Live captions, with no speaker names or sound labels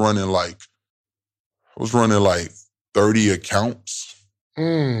running like 30 accounts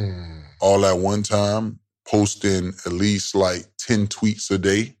all at one time, posting at least like 10 tweets a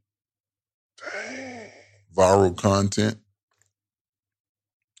day. Dang. Viral content.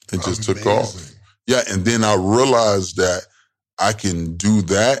 It just took off. Yeah, and then I realized that I can do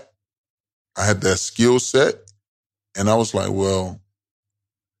that. I had that skill set, and I was like, well,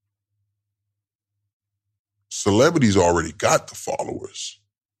 celebrities already got the followers.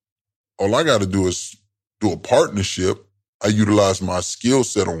 All I got to do is do a partnership. I utilize my skill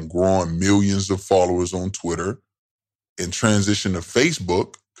set on growing millions of followers on Twitter and transition to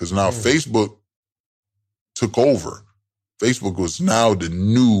Facebook, because now Facebook took over. Facebook was now the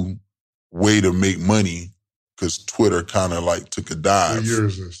new way to make money because Twitter kind of like took a dive. What year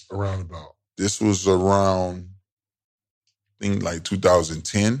is this around about? This was around, I think, like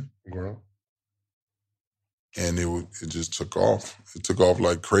 2010. Yeah. And it just took off. It took off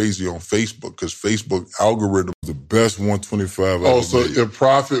like crazy on Facebook because Facebook algorithm was the best 125 ever. Oh, so your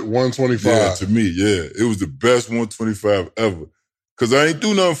profit 125? Yeah, to me, yeah. It was the best 125 ever. Because I ain't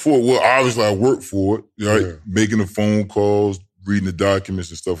do nothing for it. Well, obviously I worked for it, right? Yeah. Making the phone calls, reading the documents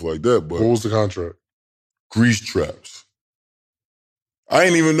and stuff like that. But what was the contract? Grease traps. I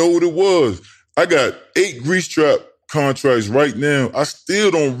didn't even know what it was. I got 8 grease trap contracts right now. I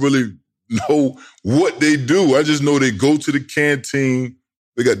still don't really know what they do. I just know they go to the canteen.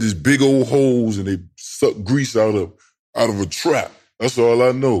 They got these big old holes and they suck grease out of a trap. That's all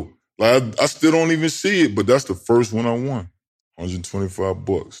I know. Like I still don't even see it, but that's the first one I won.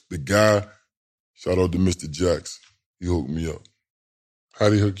 $125. The guy, shout out to Mr. Jackson. He hooked me up.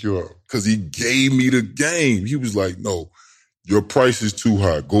 How'd he hook you up? Because he gave me the game. He was like, no, your price is too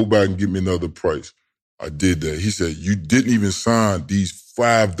high. Go back and get me another price. I did that. He said, you didn't even sign these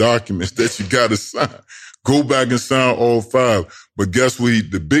 5 documents that you got to sign. Go back and sign all 5. But guess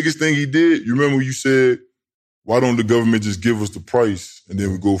what? The biggest thing he did, you remember when you said, why don't the government just give us the price and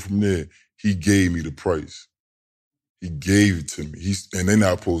then we go from there? He gave me the price. He gave it to me. And they're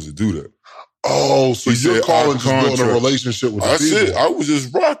not supposed to do that. Oh, so you're calling just building a relationship with the people. I said, I was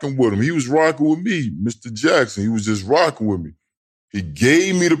just rocking with him. He was rocking with me, Mr. Jackson. He was just rocking with me. He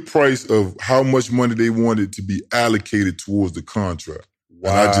gave me the price of how much money they wanted to be allocated towards the contract.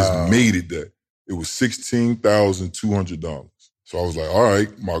 Wow. And I just made it that. It was $16,200. So I was like, all right,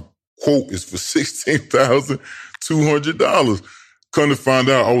 my quote is for $16,200. Come to find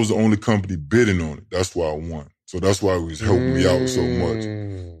out, I was the only company bidding on it. That's why I won. So that's why it was helping me out so much.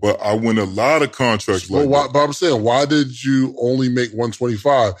 But I win a lot of contracts like that. But I'm saying, why did you only make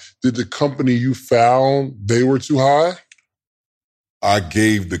 125? Did the company you found, they were too high? I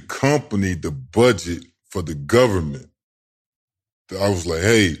gave the company the budget for the government. I was like,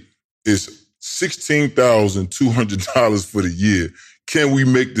 hey, it's $16,200 for the year. Can we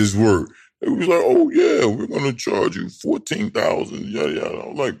make this work? They was like, oh, yeah, we're going to charge you $14,000, yada, yada. I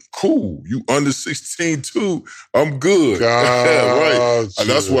was like, cool. You under 16 too. I'm good. Right. And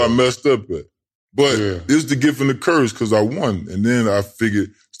that's why I messed up at. But it was the gift and the curse because I won. And then I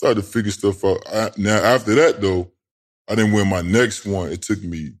started to figure stuff out. Now, after that, though, I didn't win my next one. It took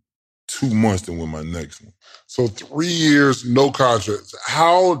me 2 months to win my next one. So 3 years, no contracts.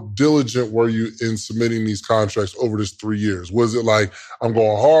 How diligent were you in submitting these contracts over this 3 years? Was it like, I'm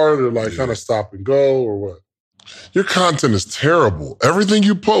going hard or like kind of stop and go or what? Your content is terrible. Everything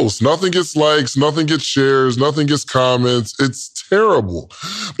you post, nothing gets likes, nothing gets shares, nothing gets comments. It's terrible.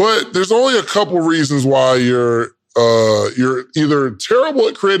 But there's only a couple reasons why you're either terrible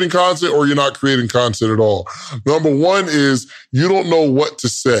at creating content or you're not creating content at all. Number one is you don't know what to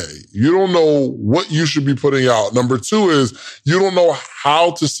say. You don't know what you should be putting out. Number two is you don't know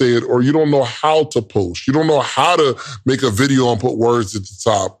how to say it or you don't know how to post. You don't know how to make a video and put words at the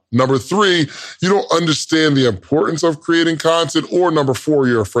top. Number three, you don't understand the importance of creating content. Or number four,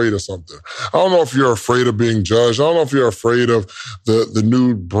 you're afraid of something. I don't know if you're afraid of being judged. I don't know if you're afraid of the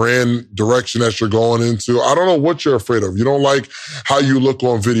new brand direction that you're going into. I don't know what you're afraid of. You don't like how you look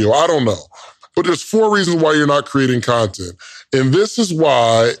on video. I don't know. But there's 4 reasons why you're not creating content. And this is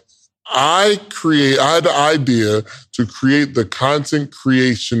why I had the idea to create the Content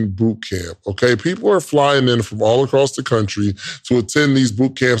Creation Bootcamp, okay? People are flying in from all across the country to attend these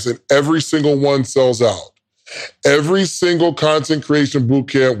boot camps, and every single one sells out. Every single Content Creation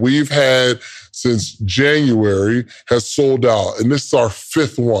Bootcamp we've had since January has sold out, and this is our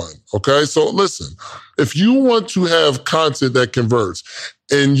 5th one, okay? So listen, if you want to have content that converts,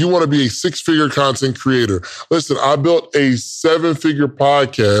 and you want to be a 6-figure content creator, listen, I built a 7-figure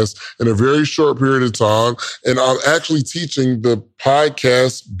podcast in a very short period of time, and I'm actually teaching the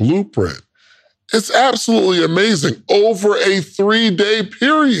podcast blueprint. It's absolutely amazing. Over a 3-day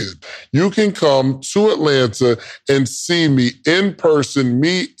period, you can come to Atlanta and see me in person,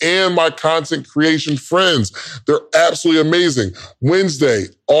 me and my content creation friends. They're absolutely amazing. Wednesday,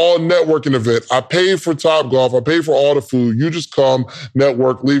 all networking event. I pay for Topgolf. I pay for all the food. You just come,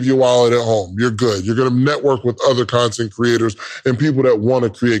 network, leave your wallet at home. You're good. You're going to network with other content creators and people that want to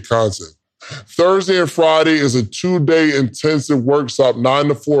create content. Thursday and Friday is a 2-day intensive workshop, 9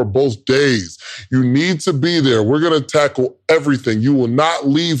 to 4, both days. You need to be there. We're going to tackle everything. You will not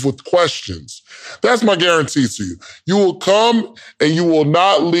leave with questions. That's my guarantee to you. You will come and you will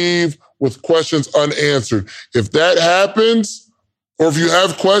not leave with questions unanswered. If that happens, or if you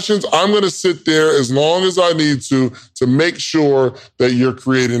have questions, I'm going to sit there as long as I need to make sure that you're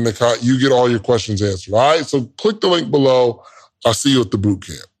creating you get all your questions answered. All right? So click the link below. I'll see you at the boot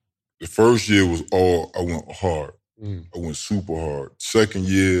camp. The first year was I went hard. I went super hard. Second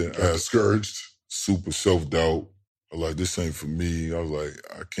year, I got discouraged. Super self-doubt. I was like, this ain't for me. I was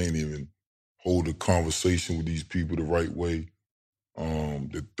like, I can't even hold a conversation with these people the right way.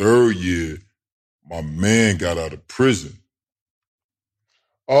 The third year, my man got out of prison.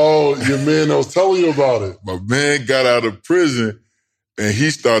 Oh, your man, I was telling you about it. My man got out of prison and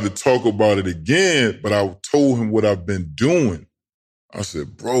he started to talk about it again, but I told him what I've been doing. I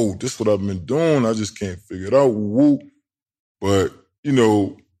said, bro, this is what I've been doing. I just can't figure it out. Woo. But,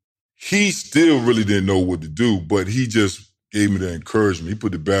 he still really didn't know what to do, but he just gave me the encouragement. He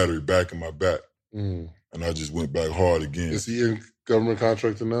put the battery back in my back. And I just went back hard again. Is he in government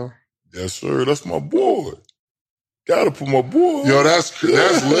contracting now? Yes, sir. That's my boy. Gotta put my boy. Yo, that's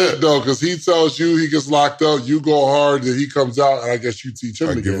lit, though, because he tells you he gets locked up, you go hard, then he comes out, and I guess you teach him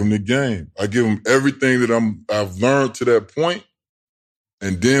the game. I give him the game. I give him everything that I've learned to that point.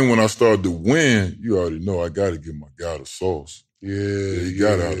 And then when I started to win, you already know I got to give my guy the sauce. Yeah, he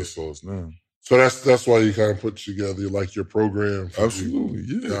got out of the sauce now. So that's why you kind of put together like your program. Absolutely,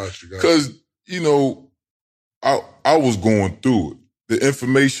 yeah. Gotcha. Because I was going through it. The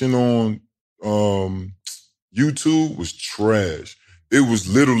information on YouTube was trash. It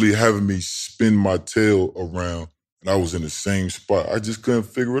was literally having me spin my tail around, and I was in the same spot. I just couldn't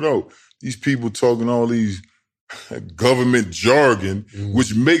figure it out. These people talking all these government jargon,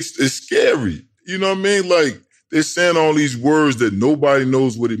 which makes it scary. You know what I mean? Like, they're saying all these words that nobody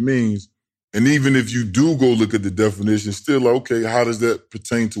knows what it means. And even if you do go look at the definition, still like, okay, how does that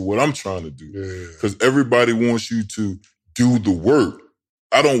pertain to what I'm trying to do? Because everybody wants you to do the work.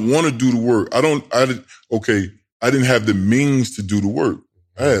 I don't want to do the work. I didn't have the means to do the work.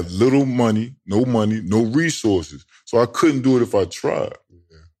 I had little money, no resources. So I couldn't do it if I tried.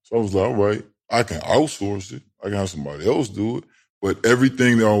 So I was like, all right, I can outsource it. I can have somebody else do it. But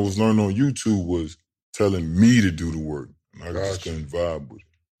everything that I was learning on YouTube was telling me to do the work. And I just couldn't vibe with it.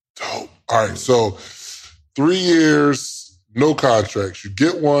 Dope. All right, so 3 years, no contracts. You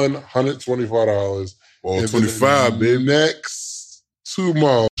get one, $125. Well, $25, baby. Next 2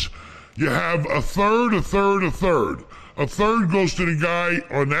 months, you have a third. A third goes to the guy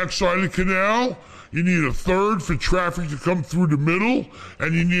on that side of the canal. You need a third for traffic to come through the middle,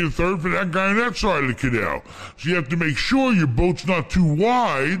 and you need a third for that guy on that side of the canal. So you have to make sure your boat's not too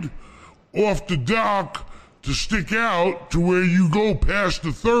wide off the dock to stick out to where you go past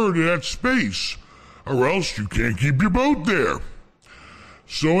the third of that space, or else you can't keep your boat there.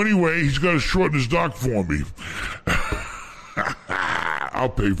 So anyway, he's got to shorten his dock for me. I'll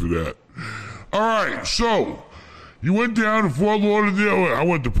pay for that. All right, so you went down to Fort Lauderdale. I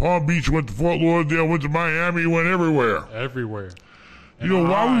went to Palm Beach, went to Fort Lauderdale, went to Miami, went everywhere. Everywhere.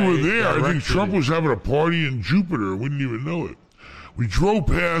 While we were there, I think Trump was having a party in Jupiter. We didn't even know it. We drove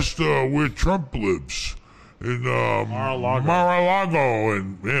past where Trump lives in Mar-a-Lago,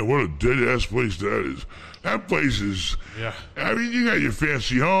 and man, what a dead-ass place that is. That place is, I mean, you got your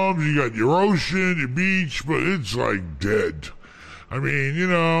fancy homes, you got your ocean, your beach, but it's like dead. I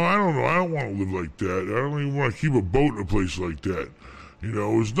mean, I don't know. I don't want to live like that. I don't even want to keep a boat in a place like that.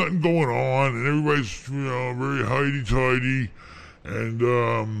 There's nothing going on, and everybody's, very hidey-tidy. And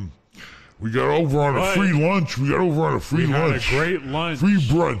we got over on a free lunch. We had a great lunch. Free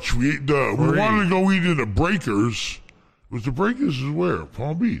brunch. We ate. We wanted to go eat in the Breakers. Was the Breakers is where?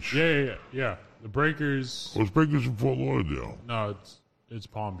 Palm Beach. Yeah. The Breakers. Oh, it's Breakers in Fort Lauderdale. No, it's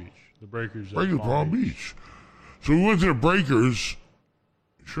Palm Beach. The Breakers. Palm Beach. So we went to the Breakers.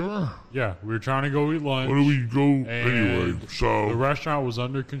 Sure. Yeah, we were trying to go eat lunch. Where did we go anyway? So the restaurant was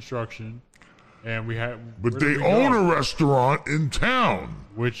under construction, and we had. But they own a restaurant in town,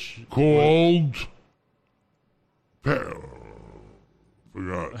 which called. Forgot.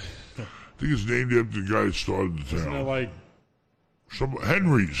 I think it's named after the guy that started the town. Isn't it like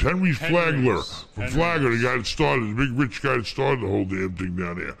Henry's Flagler. From Flagler, the guy that started, the big rich guy that started the whole damn thing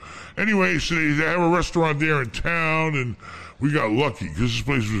down there. Anyway, so they have a restaurant there in town, and we got lucky because this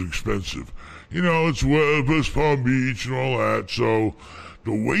place was expensive. You know, it's West Palm Beach and all that. So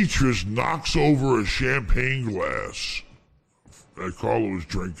the waitress knocks over a champagne glass that Carla was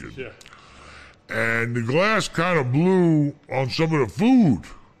drinking. Yeah. And the glass kind of blew on some of the food.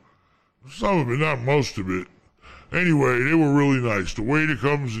 Some of it, not most of it. Anyway, they were really nice. The waiter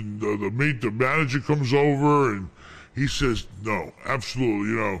comes and the manager comes over and he says, no,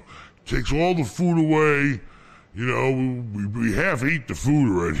 absolutely, you know, takes all the food away. You know, we half ate the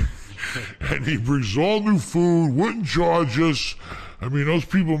food already. And he brings all new food, wouldn't charge us. I mean, those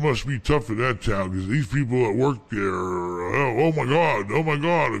people must be tough in that town because these people that work there, oh my God,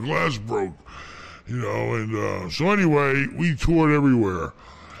 the glass broke. You know, and so anyway, we toured everywhere.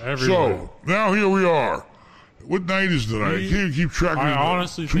 So, now here we are. What night is tonight? I can't keep track of it.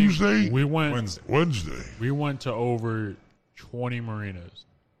 Honestly Tuesday? We went Wednesday. We went to over 20 marinas.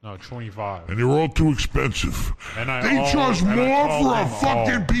 No, 25. And they were all too expensive. They charge more for a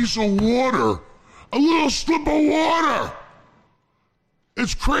fucking piece of water. A little slip of water.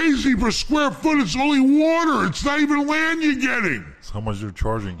 It's crazy per square foot. It's only water. It's not even land you're getting. That's how much they're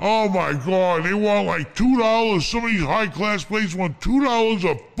charging. Oh my God. They want like $2. Some of these high class places want $2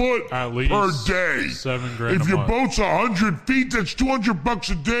 a foot at least per day. $7,000 If a your month. boat's 100 feet, that's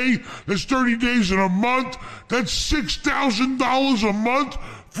 $200 a day. That's 30 days in a month. That's $6,000 a month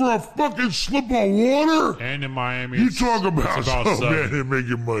for a fucking slip of water. And in Miami, you talk about $7. man, they're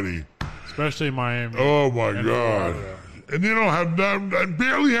making money. Especially in Miami. Oh my God. And they don't have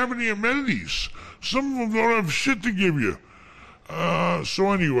barely have any amenities. Some of them don't have shit to give you.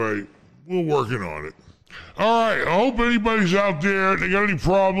 So anyway, we're working on it. All right, I hope anybody's out there, they got any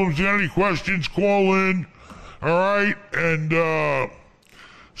problems, they got any questions, call in. All right, and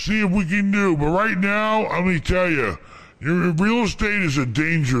see if we can do. But right now, let me tell you, real estate is a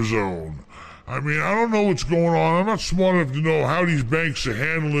danger zone. I mean, I don't know what's going on. I'm not smart enough to know how these banks are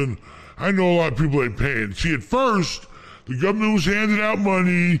handling. I know a lot of people ain't paying. See, at first, the government was handing out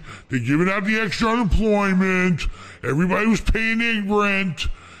money. They're giving out the extra unemployment. Everybody was paying their rent.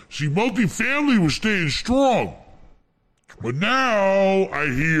 See, multifamily was staying strong. But now I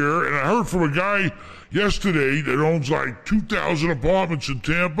hear, and I heard from a guy yesterday that owns like 2,000 apartments in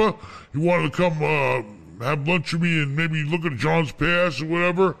Tampa. He wanted to come have lunch with me and maybe look at John's Pass or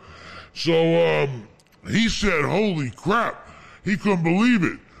whatever. So he said, holy crap, he couldn't believe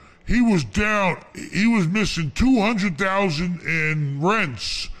it. He was down. He was missing $200,000 in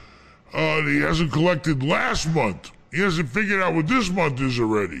rents that he hasn't collected last month. He hasn't figured out what this month is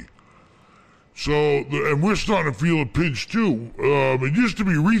already. So, and we're starting to feel a pinch too. It used to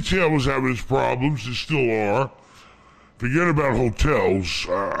be retail was having its problems. They still are. Forget about hotels.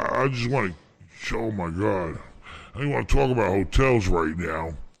 I just want to. Oh my God! I don't want to talk about hotels right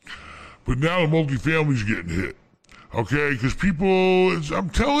now. But now the multifamily's getting hit. Okay, because people, I'm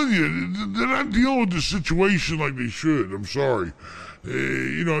telling you, they're not dealing with the situation like they should. I'm sorry.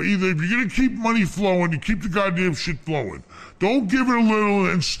 You know, either if you're going to keep money flowing, you keep the goddamn shit flowing. Don't give it a little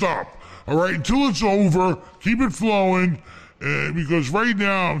and stop. All right, until it's over, keep it flowing. Because right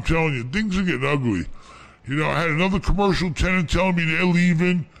now, I'm telling you, things are getting ugly. You know, I had another commercial tenant telling me they're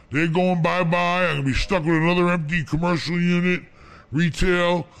leaving. They're going bye-bye. I'm going to be stuck with another empty commercial unit,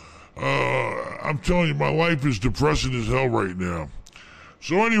 retail. I'm telling you, my life is depressing as hell right now.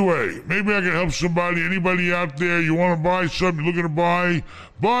 So anyway, maybe I can help somebody. Anybody out there, you want to buy something, you're looking to buy.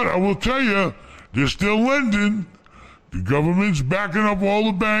 But I will tell you, they're still lending. The government's backing up all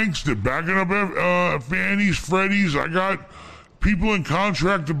the banks. They're backing up Fannies, Freddies. I got people in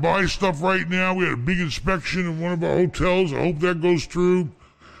contract to buy stuff right now. We had a big inspection in one of our hotels. I hope that goes through.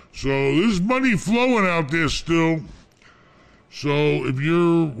 So there's money flowing out there still. So if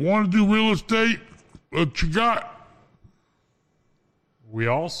you want to do real estate, what you got? We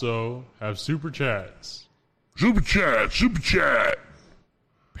also have super chats. Super chat.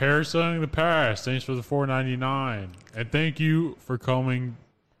 Parasailing the Pass. Thanks for the $4.99, and thank you for coming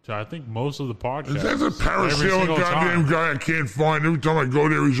to I think most of the podcasts. Is that the parasailing goddamn guy I can't find? Every time I go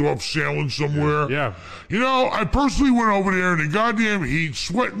there, he's off sailing somewhere. Yeah. You know, I personally went over there in the goddamn heat,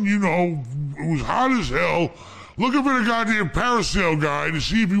 sweating. You know, it was hot as hell. Looking for the goddamn parasail guy to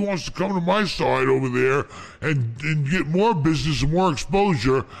see if he wants to come to my side over there and get more business and more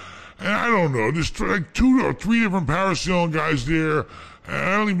exposure. And I don't know. There's like 2 or 3 different parasailing guys there. And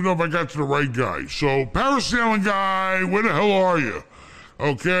I don't even know if I got to the right guy. So, parasailing guy, where the hell are you?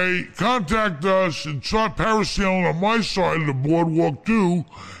 Okay, contact us and start parasailing on my side of the boardwalk too.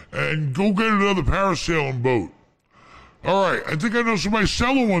 And go get another parasailing boat. All right, I think I know somebody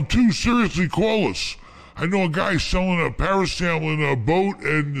selling one too. Seriously, call us. I know a guy selling a parasailing a boat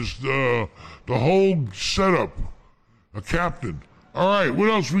and this, the whole setup. A captain. All right, what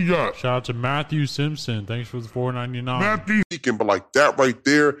else we got? Shout out to Matthew Simpson. Thanks for the $4.99. Matthew. But like that right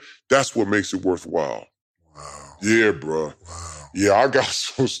there, that's what makes it worthwhile. Wow. Yeah, bro. Wow. Yeah, I got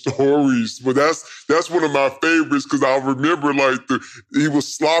some stories, but that's one of my favorites because I remember like he was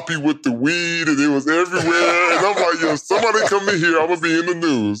sloppy with the weed and it was everywhere, and I'm like, yo, somebody come in here, I'm gonna be in the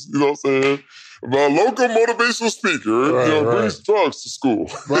news. You know what I'm saying? My local motivational speaker, brings drugs to school.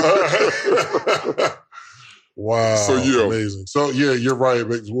 Wow. So yeah, amazing. So yeah, you're right.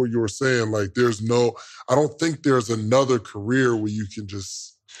 But what you were saying, like, I don't think there's another career where you can just.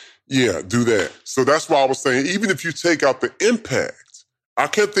 Yeah, do that. So that's why I was saying, even if you take out the impact, I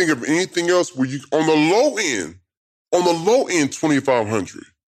can't think of anything else where you, on the low end, 2,500.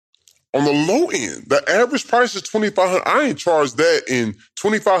 On the low end, the average price is 2,500. I ain't charged that in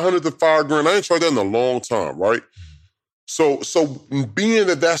 2,500 to $5,000. I ain't charged that in a long time, right? So being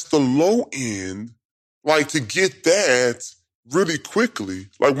that that's the low end, like to get that really quickly,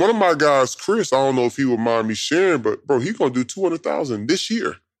 like one of my guys, Chris, I don't know if he would mind me sharing, but bro, he's gonna do 200,000 this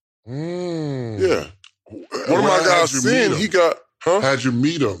year. Yeah. One of my guys saying he got, How'd you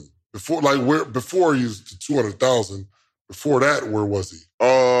meet him? Before he was 200,000, before that, where was he?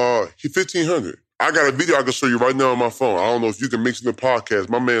 He 1,500. I got a video I can show you right now on my phone. I don't know if you can mix in the podcast.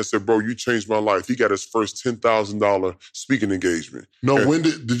 My man said, bro, you changed my life. He got his first $10,000 speaking engagement. No, and when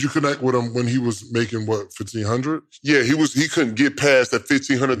did you connect with him when he was making what, 1,500? Yeah, he couldn't get past that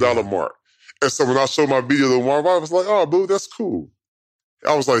 $1,500 mark. And so when I showed my video to my wife, I was like, oh, boo, that's cool.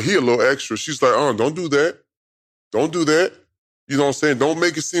 I was like, he a little extra. She's like, don't do that. Don't do that. You know what I'm saying? Don't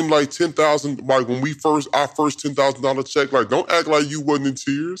make it seem like 10,000, like when our first $10,000 check, like don't act like you wasn't in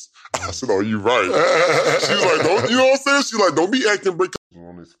tears. I said, oh, you right. She's like, don't, you know what I'm saying? She's like, don't be acting break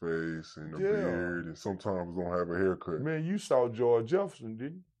on his face and a beard, and sometimes don't have a haircut. Man, you saw George Jefferson,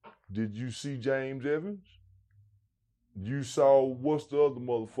 didn't you? Did you see James Evans? You saw, what's the other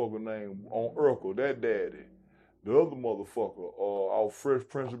motherfucker name on Urkel, that daddy? The other motherfucker, off Fresh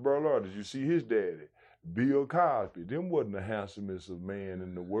Prince of Bel-Air, did you see his daddy? Bill Cosby. Them wasn't the handsomest of man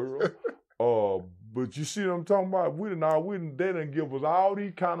in the world. But you see what I'm talking about? They done give us all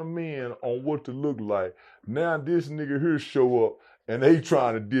these kind of men on what to look like. Now this nigga here show up and they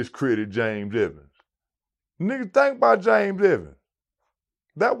trying to discredit James Evans. Nigga, think about James Evans.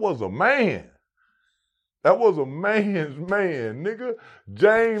 That was a man. That was a man's man, nigga.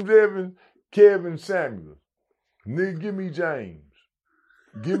 James Evans, Kevin Samuels. Nigga, give me James.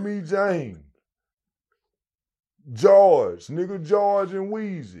 Give me James. George, nigga, George and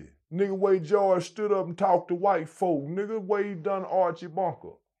Wheezy. Nigga, way George stood up and talked to white folk. Nigga, way he done Archie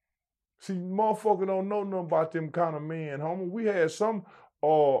Bunker. See, motherfucker don't know nothing about them kind of men, homie. We had some,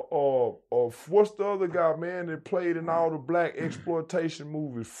 what's the other guy, man, that played in all the black exploitation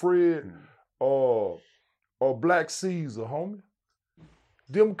movies? Fred, Black Caesar, homie.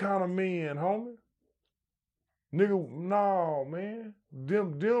 Them kind of men, homie. Nigga, no, man.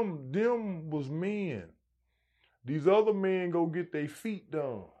 Them was men. These other men go get their feet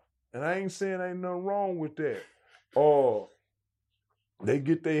done. And I ain't saying ain't nothing wrong with that. They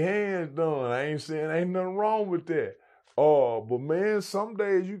get their hands done. I ain't saying ain't nothing wrong with that. But man, some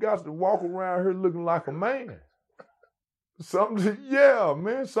days you got to walk around here looking like a man. Yeah,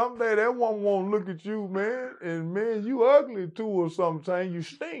 man. Someday that one won't look at you, man. And man, you ugly too or something. You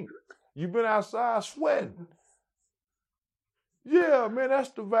stink. You been outside sweating. Yeah, man, that's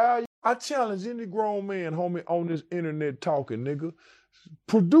the value. I challenge any grown man, homie, on this internet talking, nigga.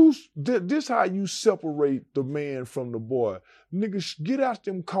 Produce, this how you separate the man from the boy. Nigga, get out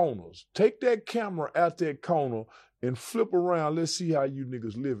them corners. Take that camera out that corner and flip around. Let's see how you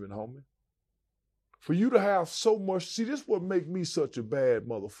niggas living, homie. For you to have so much, see, this what make me such a bad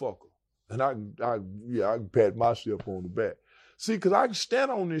motherfucker. And I can pat myself on the back. See, because I can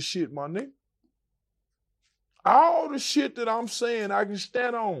stand on this shit, my nigga. All the shit that I'm saying, I can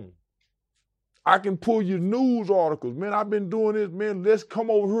stand on. I can pull you news articles. Man, I've been doing this. Man, let's come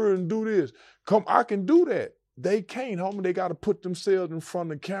over here and do this. I can do that. They can't, homie. They got to put themselves in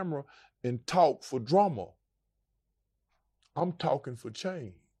front of the camera and talk for drama. I'm talking for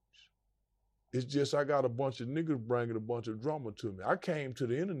change. It's just I got a bunch of niggas bringing a bunch of drama to me. I came to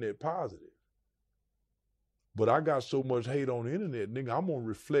the internet positive. But I got so much hate on the internet, nigga, I'm going to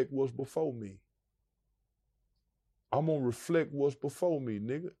reflect what's before me. I'm going to reflect what's before me,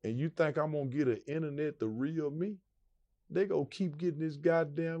 nigga. And you think I'm going to get an internet the real me? They going to keep getting this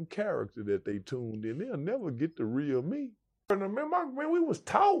goddamn character that they tuned in. They'll never get the real me. Man, we was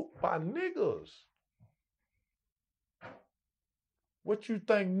taught by niggas. What you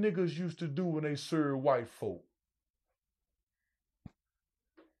think niggas used to do when they served white folk?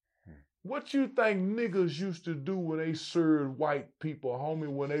 What you think niggas used to do when they served white people, homie,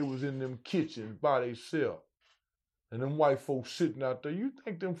 when they was in them kitchens by themselves? And them white folks sitting out there, you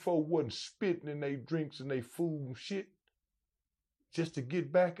think them folk wasn't spitting in their drinks and their food and shit just to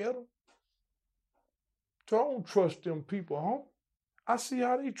get back at them? So I don't trust them people, homie. I see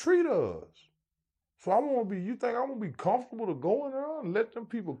how they treat us. So you think I'm gonna be comfortable to go in there and let them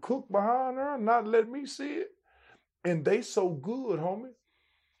people cook behind there and not let me see it? And they so good, homie.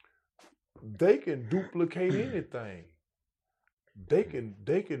 They can duplicate anything. They can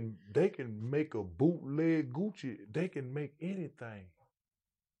make a bootleg Gucci. They can make anything.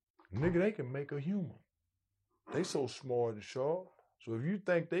 Nigga, they can make a human. They so smart and sharp. So if you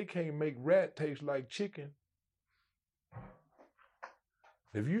think they can't make rat taste like chicken,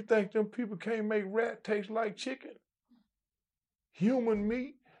 if you think them people can't make rat taste like chicken, human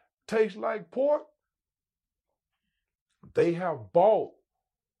meat taste like pork, they have bought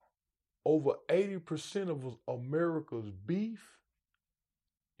over 80% of America's beef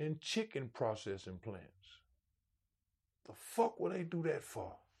and chicken processing plants. The fuck would they do that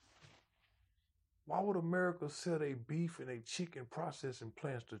for? Why would America sell their beef and their chicken processing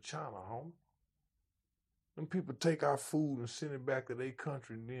plants to China, homie? Them people take our food and send it back to their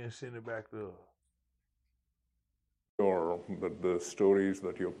country and then send it back to us. Or the stories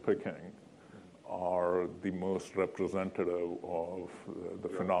that you're picking are the most representative of the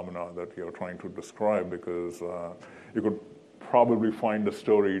phenomena that you're trying to describe, because you could probably find a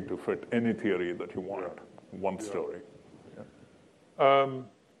story to fit any theory that you want. One story.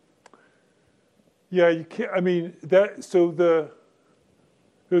 Yeah, you can't. I mean, there's a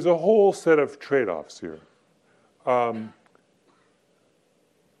whole set of trade-offs here.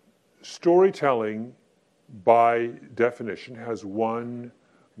 Storytelling, by definition, has one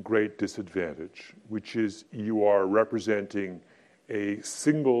great disadvantage, which is you are representing a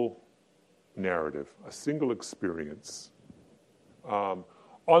single narrative, a single experience. On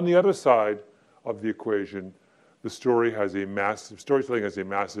the other side of the equation, storytelling has a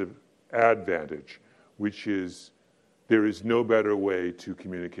massive advantage, which is there is no better way to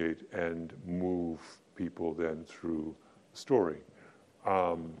communicate and move people than through story.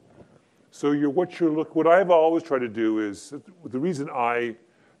 What I've always tried to do is, the reason I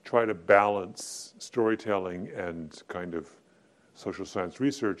try to balance storytelling and kind of social science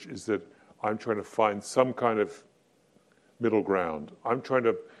research is that I'm trying to find some kind of middle ground. I'm trying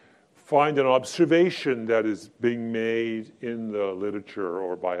to find an observation that is being made in the literature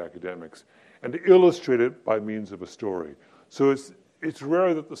or by academics and to illustrate it by means of a story. So it's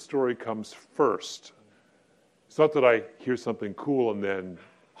rare that the story comes first. It's not that I hear something cool and then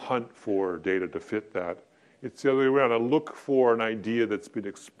hunt for data to fit that. It's the other way around. I look for an idea that's been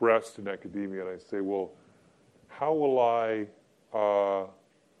expressed in academia, and I say, well, how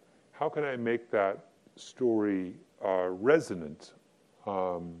can I make that story resonant?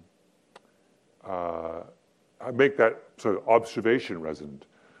 I make that sort of observation resonant.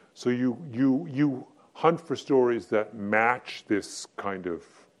 So you hunt for stories that match this kind of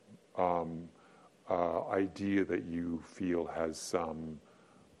idea that you feel has some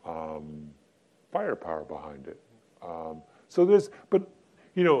firepower behind it. But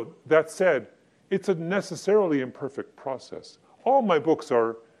that said, it's a necessarily imperfect process. All my books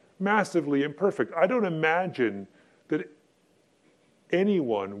are massively imperfect. I don't imagine that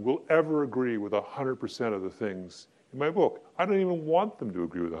anyone will ever agree with 100% of the things in my book. I don't even want them to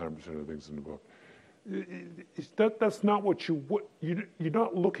agree with 100% of the things in the book. That's not what you're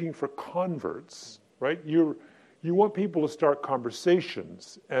not looking for converts, right? You want people to start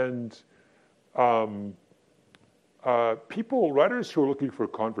conversations, and writers who are looking for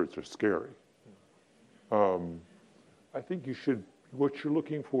converts are scary. I think what you're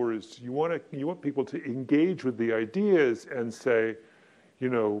looking for is you want people to engage with the ideas and say,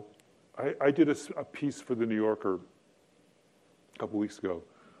 I did a piece for the New Yorker a couple weeks ago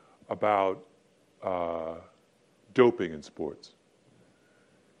about doping in sports.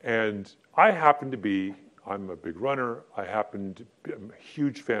 And I'm a big runner. I'm a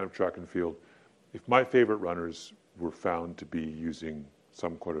huge fan of track and field. If my favorite runners were found to be using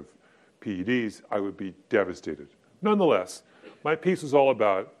some kind of PEDs, I would be devastated. Nonetheless, my piece is all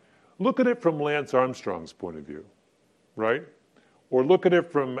about, look at it from Lance Armstrong's point of view, right? Or look at it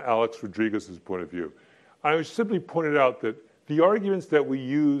from Alex Rodriguez's point of view. I simply pointed out that the arguments that we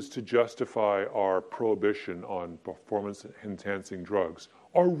use to justify our prohibition on performance-enhancing drugs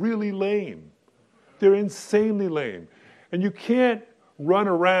are really lame. They're insanely lame. And you can't run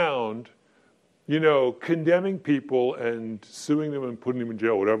around, condemning people and suing them and putting them in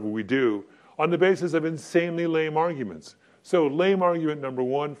jail, whatever we do, on the basis of insanely lame arguments. So lame argument number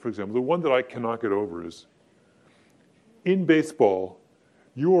one, for example, the one that I cannot get over is, in baseball,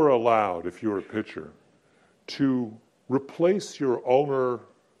 you are allowed, if you're a pitcher, to replace your ulnar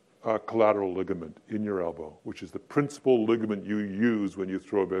collateral ligament in your elbow, which is the principal ligament you use when you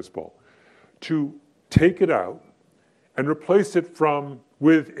throw a baseball, to take it out and replace it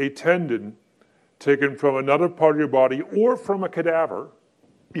with a tendon taken from another part of your body or from a cadaver,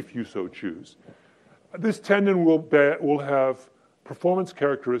 if you so choose. This tendon will have performance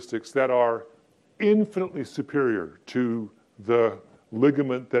characteristics that are infinitely superior to the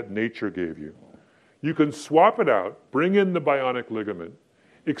ligament that nature gave you. You can swap it out, bring in the bionic ligament,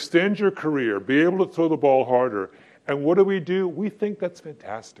 extend your career, be able to throw the ball harder, and what do? We think that's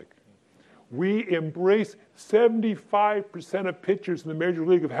fantastic. We embrace 75% of pitchers in the major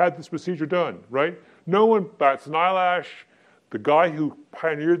league have had this procedure done, right? No one bats an eyelash. The guy who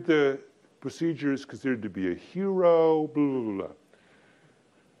pioneered the procedure is considered to be a hero, blah, blah, blah.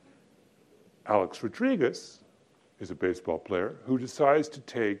 Alex Rodriguez is a baseball player who decides to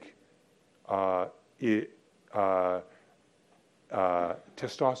take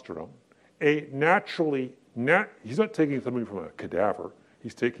testosterone, he's not taking something from a cadaver,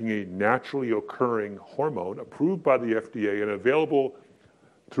 he's taking a naturally occurring hormone approved by the FDA and available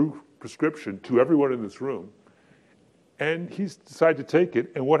through prescription to everyone in this room. And he's decided to take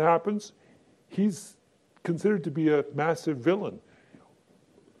it, and what happens? He's considered to be a massive villain.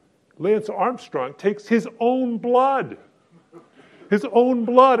 Lance Armstrong takes his own blood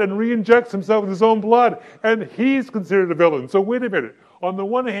and re-injects himself with his own blood, and he's considered a villain. So wait a minute. On the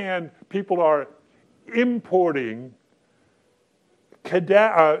one hand, people are importing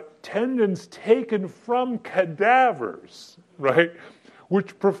tendons taken from cadavers, right,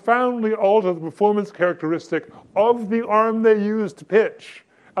 which profoundly alter the performance characteristic of the arm they use to pitch.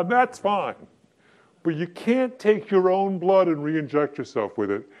 And that's fine. But you can't take your own blood and re-inject yourself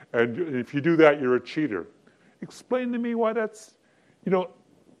with it. And if you do that, you're a cheater. Explain to me why that's,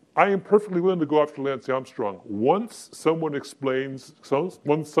 I am perfectly willing to go after Lance Armstrong once someone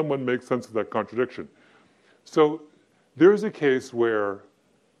once someone makes sense of that contradiction. So there's a case where,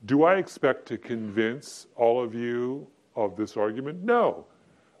 do I expect to convince all of you of this argument? No.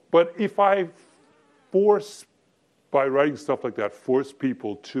 But if I by writing stuff like that, force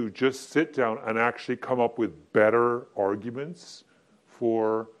people to just sit down and actually come up with better arguments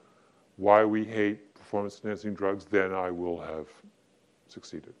for why we hate performance-enhancing drugs, then I will have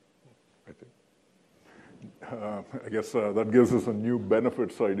succeeded, I think. I guess that gives us a new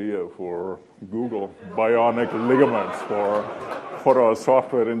benefits idea for Google, bionic ligaments for our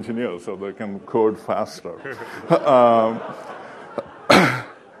software engineers so they can code faster.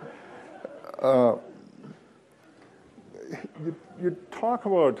 You talk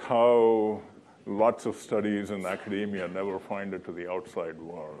about how lots of studies in academia never find it to the outside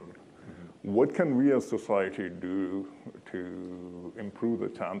world. Mm-hmm. What can we as society do to improve the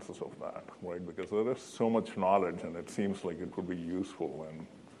chances of that, right? Because there is so much knowledge, and it seems like it would be useful in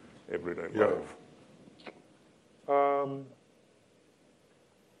everyday life.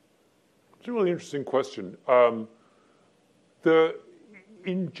 It's a really interesting question.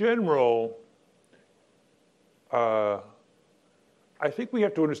 In general, I think we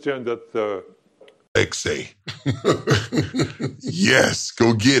have to understand that say, yes,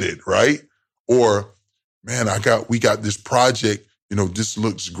 go get it, right? Or, man, we got this project, this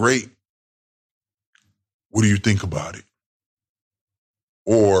looks great. What do you think about it?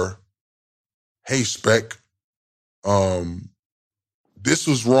 Or, hey, Spec, this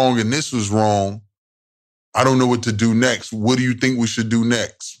was wrong and this was wrong. I don't know what to do next. What do you think we should do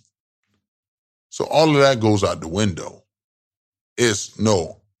next? So all of that goes out the window.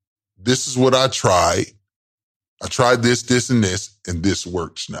 No, this is what I tried. I tried this, and this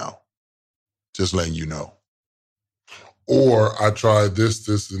works now. Just letting you know. Or I tried this,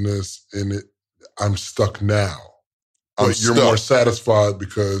 and this, and I'm stuck now. But you're more satisfied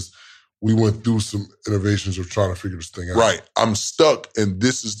because we went through some innovations of trying to figure this thing out. Right. I'm stuck, and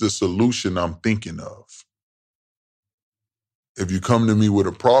this is the solution I'm thinking of. If you come to me with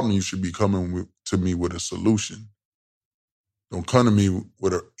a problem, you should be coming to me with a solution. Don't come to me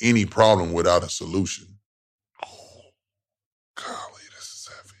with any problem without a solution. Oh, golly, this is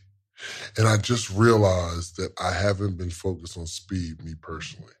heavy. And I just realized that I haven't been focused on speed, me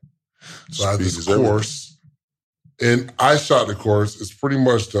personally. So I have this course, and I shot the course. It's pretty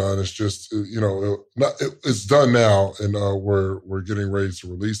much done. It's just, it's done now, and we're getting ready to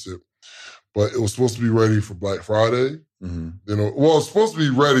release it. But it was supposed to be ready for Black Friday. Mm-hmm. It's supposed to be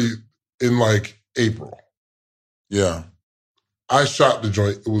ready in April. Yeah. I shot the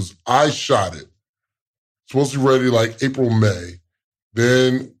joint. I shot it. Supposed to be ready like April, May.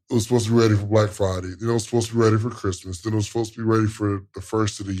 Then it was supposed to be ready for Black Friday. Then it was supposed to be ready for Christmas. Then it was supposed to be ready for the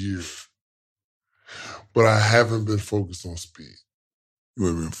first of the year. But I haven't been focused on speed. You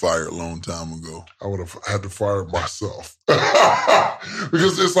would have been fired a long time ago. I would have had to fire myself.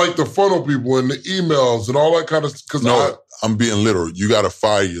 Because it's like the funnel people and the emails and all that kind of stuff. No, I'm being literal. You got to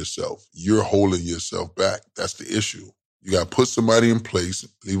fire yourself. You're holding yourself back. That's the issue. You got to put somebody in place,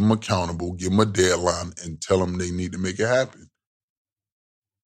 leave them accountable, give them a deadline, and tell them they need to make it happen.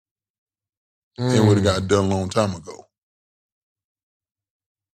 It would have got done a long time ago.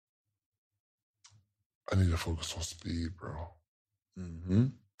 I need to focus on speed, bro. Mm-hmm.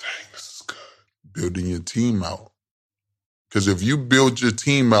 Dang, this is good. Building your team out. Because if you build your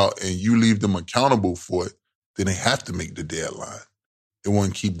team out and you leave them accountable for it, then they have to make the deadline. It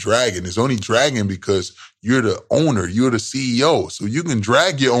won't keep dragging. It's only dragging because you're the owner, you're the CEO. So you can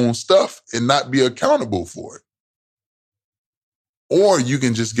drag your own stuff and not be accountable for it. Or you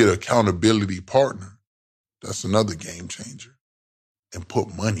can just get an accountability partner. That's another game changer. And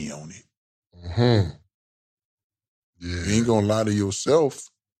put money on it. Mm-hmm. Yeah. You ain't gonna lie to yourself.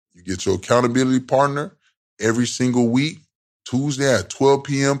 You get your accountability partner every single week, Tuesday at 12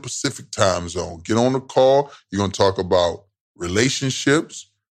 p.m. Pacific time zone. Get on the call. You're gonna talk about relationships,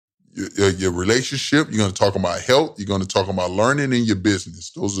 your relationship. You're gonna talk about health. You're gonna talk about learning in your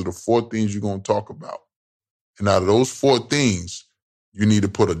business. Those are the 4 things you're gonna talk about. And out of those 4 things, you need to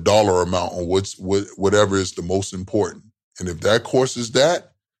put a dollar amount on whatever is the most important. And if that course is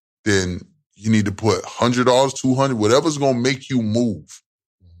that, then you need to put $100, $200, whatever's going to make you move.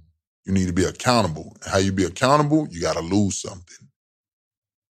 You need to be accountable. How you be accountable? You got to lose something.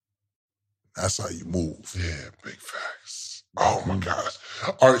 That's how you move. Yeah, big facts. Oh my gosh.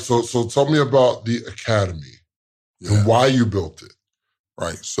 All right, so tell me about the academy and why you built it.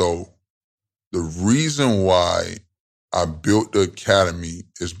 Right. So the reason why I built the academy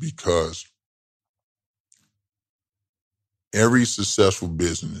is because every successful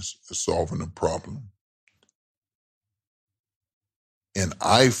business is solving a problem. And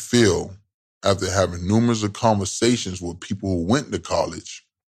I feel, after having numerous of conversations with people who went to college,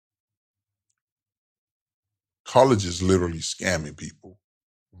 college is literally scamming people.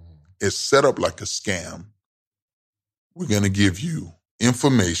 It's set up like a scam. We're going to give you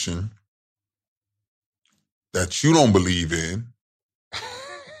information that you don't believe in.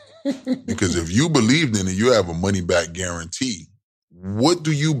 Because if you believed in it, you have a money-back guarantee. What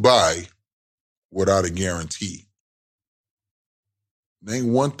do you buy without a guarantee? There ain't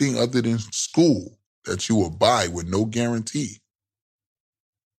one thing other than school that you will buy with no guarantee.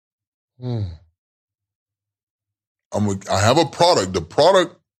 I have a product. The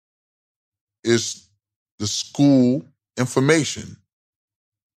product is the school information.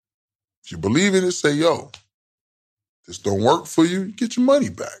 If you believe in it, say, yo, this don't work for you, you get your money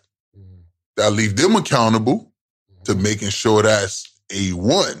back. I leave them accountable to making sure that's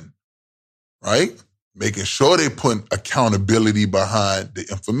A1, right? Making sure they put accountability behind the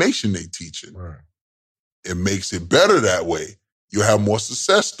information they teaching. Right. It makes it better that way. You have more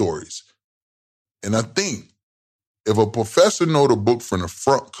success stories. And I think if a professor know the book from the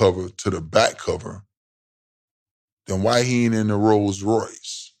front cover to the back cover, then why he ain't in the Rolls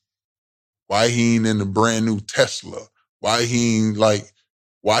Royce? Why he ain't in the brand new Tesla? Why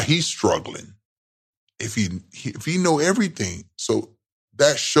he's struggling? If he know everything. So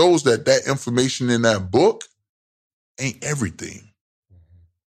that shows that information in that book ain't everything.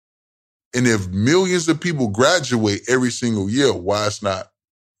 And if millions of people graduate every single year, why it's not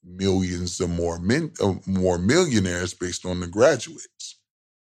millions or more millionaires based on the graduates?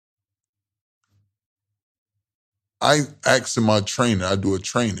 I ask in my training, I do a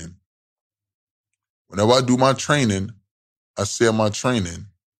training. Whenever I do my training, I say in my training,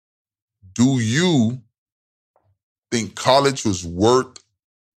 do you think college was worth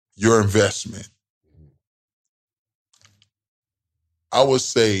your investment? I would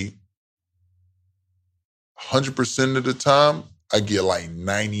say 100% of the time, I get like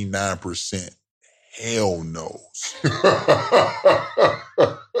 99% hell no's.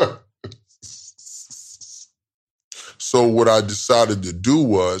 So what I decided to do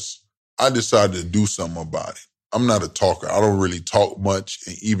was, I decided to do something about it. I'm not a talker. I don't really talk much.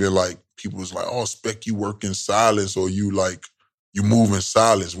 And even like people was like, oh, Spec, you work in silence, or you move in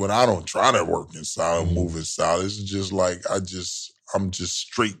silence. When I don't try to work in silence, move in silence. It's just like, I'm just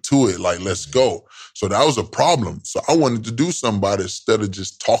straight to it. Like, let's go. So that was a problem. So I wanted to do something about it instead of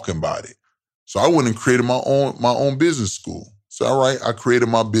just talking about it. So I went and created my own business school. So all right, I created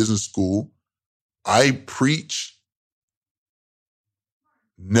my business school. I preach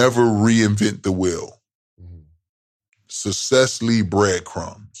never reinvent the wheel. Success leave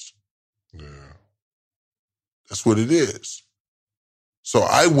breadcrumbs. Yeah. That's what it is. So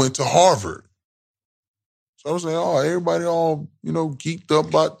I went to Harvard. So I was like, oh, everybody all, geeked up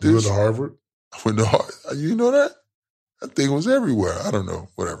about this. You went to Harvard? I went to Harvard. You know that? That thing was everywhere. I don't know,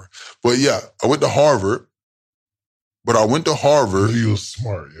 whatever. But yeah, I went to Harvard. But I went to Harvard. You was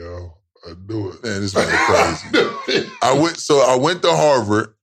smart, yo. I knew it. Man, this man crazy. I went to Harvard,